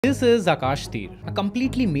This is Akashteer, a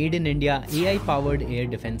completely made in India AI-powered air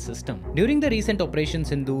defense system. During the recent Operation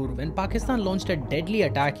Sindoor, when Pakistan launched a deadly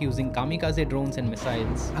attack using kamikaze drones and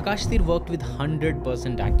missiles, Akashteer worked with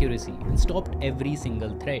 100% accuracy and stopped every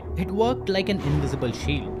single threat. It worked like an invisible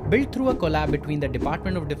shield. Built through a collab between the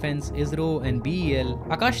Department of Defense, ISRO and BEL,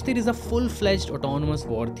 Akashteer is a full-fledged autonomous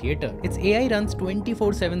war theater. Its AI runs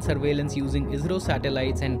 24/7 surveillance using ISRO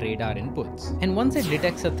satellites and radar inputs. And once it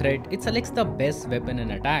detects a threat, it selects the best weapon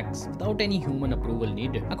and attacks without any human approval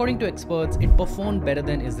needed. According to experts, it performed better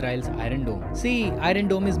than Israel's Iron Dome. See, Iron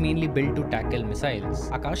Dome is mainly built to tackle missiles.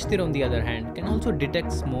 Akashteer, on the other hand, can also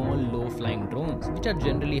detect small, low-flying drones, which are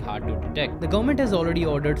generally hard to detect. The government has already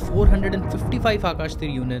ordered 455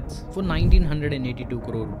 Akashteer units for 1982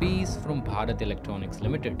 crore rupees from Bharat Electronics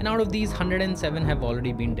Limited. And out of these, 107 have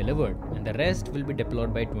already been delivered, and the rest will be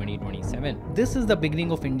deployed by 2027. This is the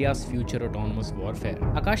beginning of India's future autonomous warfare.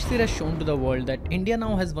 Akashteer has shown to the world that India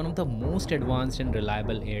now has one of the most advanced and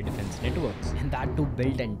reliable air defense networks, and that too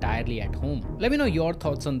built entirely at home. Let me know your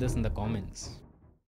thoughts on this in the comments.